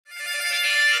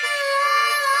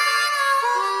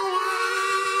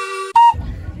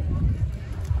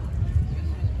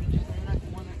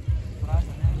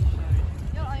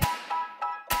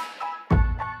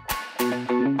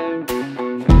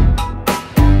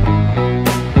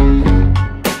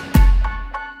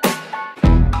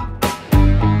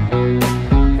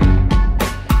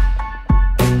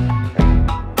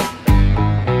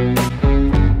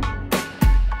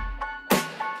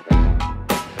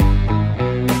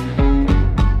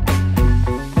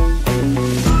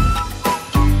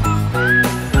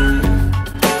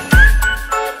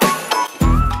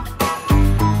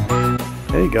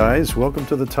guys, welcome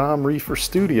to the Tom Reefer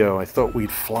studio. I thought we'd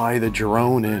fly the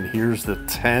drone in. Here's the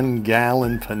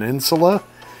 10-gallon Peninsula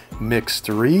mixed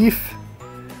reef.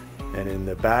 And in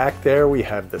the back there we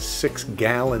have the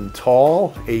 6-gallon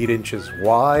tall, 8 inches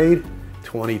wide,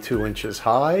 22 inches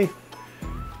high.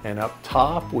 And up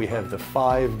top we have the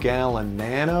 5-gallon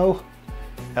nano,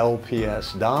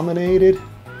 LPS dominated.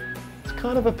 It's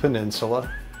kind of a peninsula.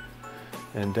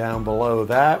 And down below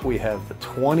that we have the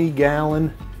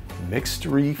 20-gallon mixed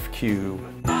reef cube.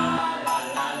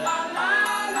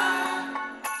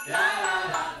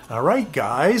 All right,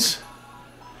 guys.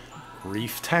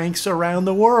 Reef tanks around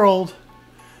the world.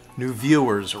 New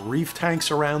viewers, Reef Tanks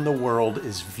Around the World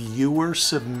is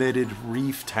viewer-submitted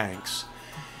reef tanks.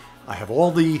 I have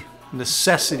all the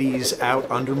necessities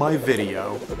out under my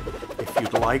video. If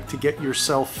you'd like to get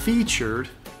yourself featured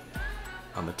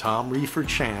on the Tom Reefer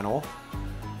channel,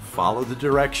 follow the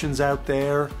directions out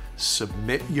there,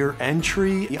 submit your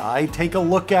entry. I take a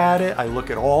look at it, I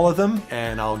look at all of them,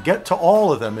 and I'll get to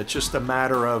all of them. It's just a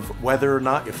matter of whether or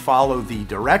not you follow the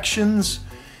directions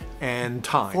and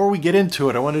time. Before we get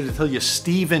into it, I wanted to tell you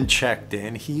Steven checked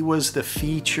in. He was the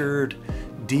featured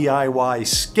DIY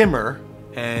skimmer,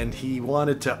 and he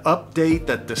wanted to update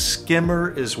that the skimmer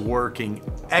is working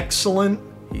excellent.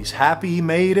 He's happy he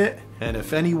made it, and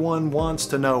if anyone wants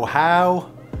to know how,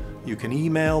 you can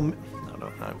email me.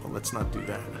 No, let's not do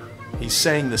that. He's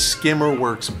saying the skimmer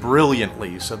works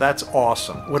brilliantly, so that's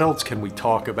awesome. What else can we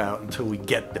talk about until we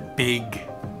get the big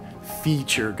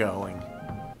feature going?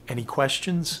 Any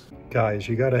questions? Guys,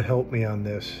 you gotta help me on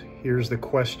this. Here's the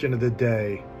question of the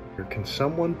day. Can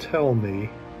someone tell me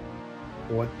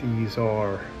what these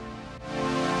are?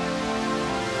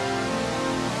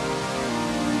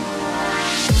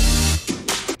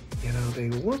 You know, they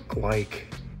look like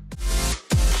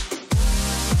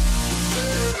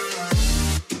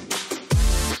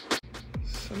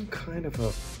some kind of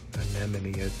a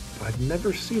anemone. I've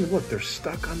never seen. Look, they're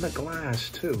stuck on the glass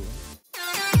too.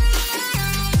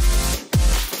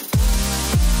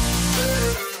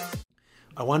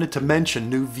 I wanted to mention,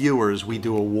 new viewers, we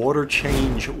do a water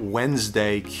change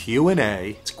Wednesday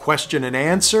Q&A. It's question and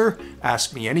answer.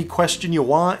 Ask me any question you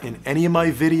want in any of my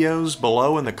videos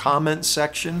below in the comment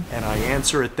section, and I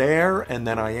answer it there, and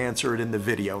then I answer it in the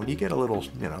video. And you get a little,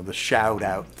 you know, the shout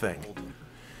out thing.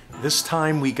 This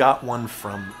time we got one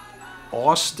from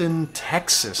Austin,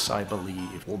 Texas, I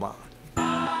believe. Hold on.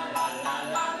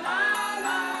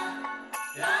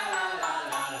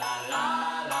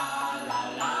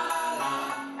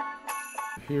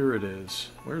 Here it is.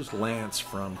 Where's Lance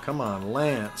from? Come on,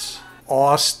 Lance.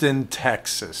 Austin,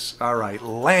 Texas. All right,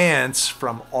 Lance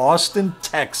from Austin,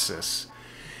 Texas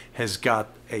has got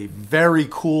a very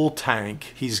cool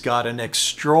tank. He's got an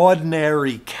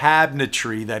extraordinary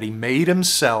cabinetry that he made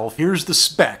himself. Here's the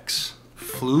specs.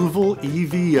 Fluval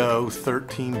EVO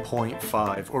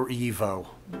 13.5 or EVO.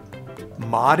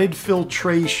 Modded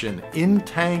filtration,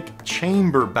 in-tank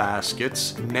chamber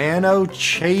baskets, nano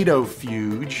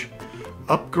chadofuge,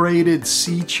 upgraded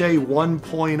Seche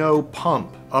 1.0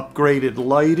 pump, upgraded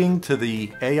lighting to the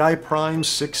AI Prime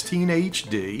 16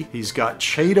 HD. He's got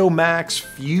Chadomax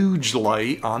Fuge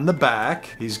light on the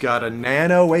back. He's got a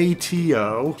nano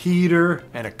ATO, heater,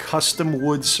 and a custom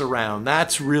wood surround.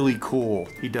 That's really cool.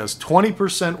 He does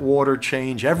 20% water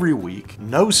change every week.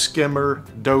 No skimmer,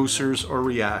 dosers, or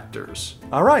reactors.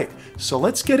 All right, so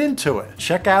let's get into it.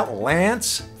 Check out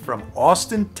Lance from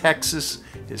Austin, Texas,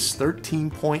 his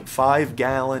 13.5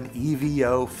 gallon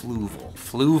EVO Fluval.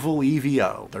 Fluval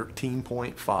EVO,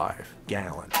 13.5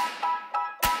 gallon.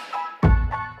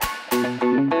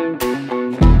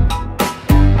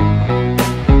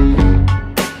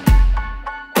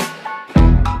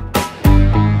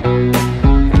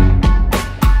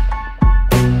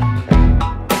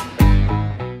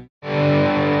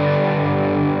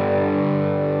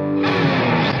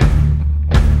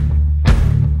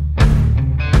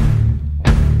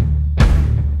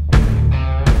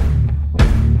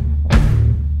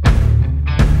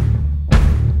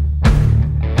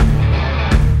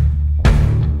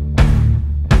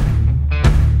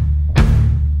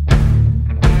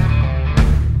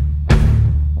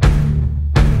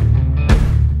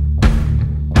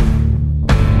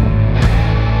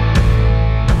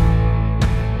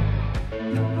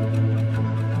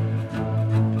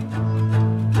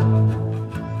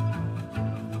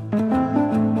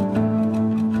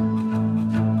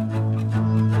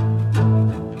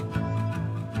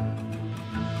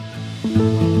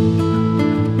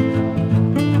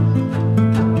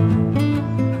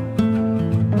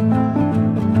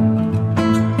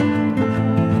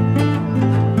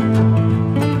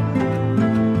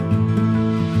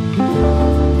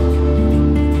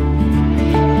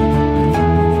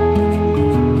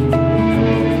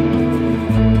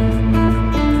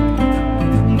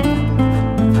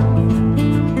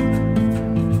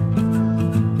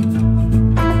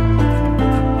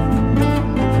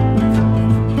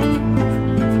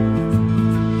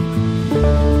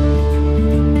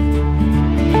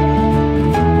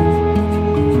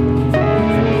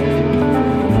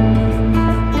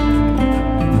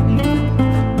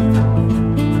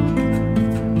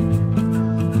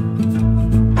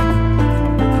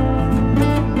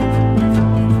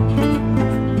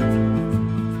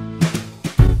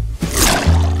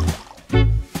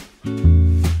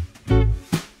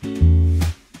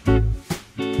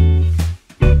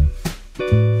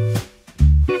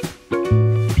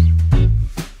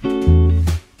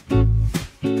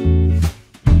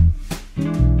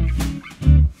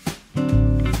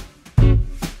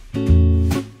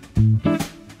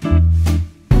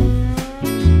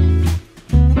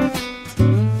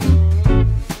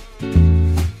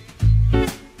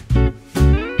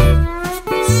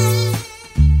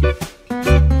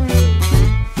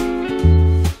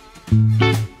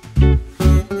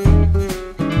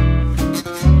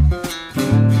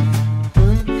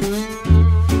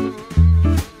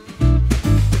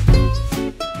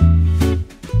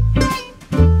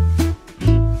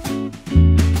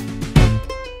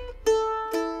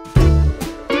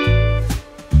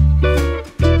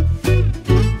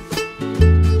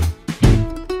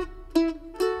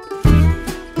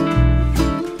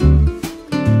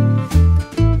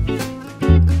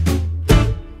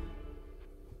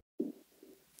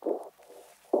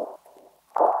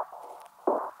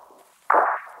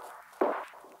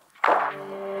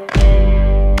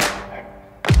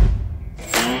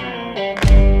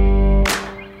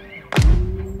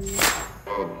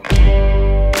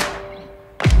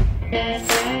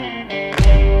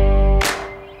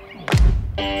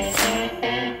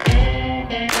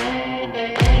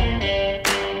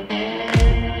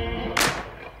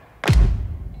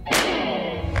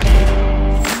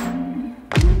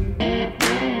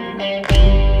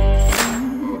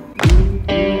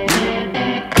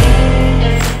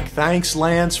 Thanks,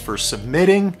 Lance, for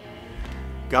submitting.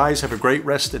 Guys, have a great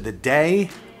rest of the day.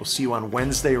 We'll see you on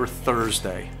Wednesday or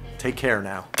Thursday. Take care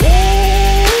now.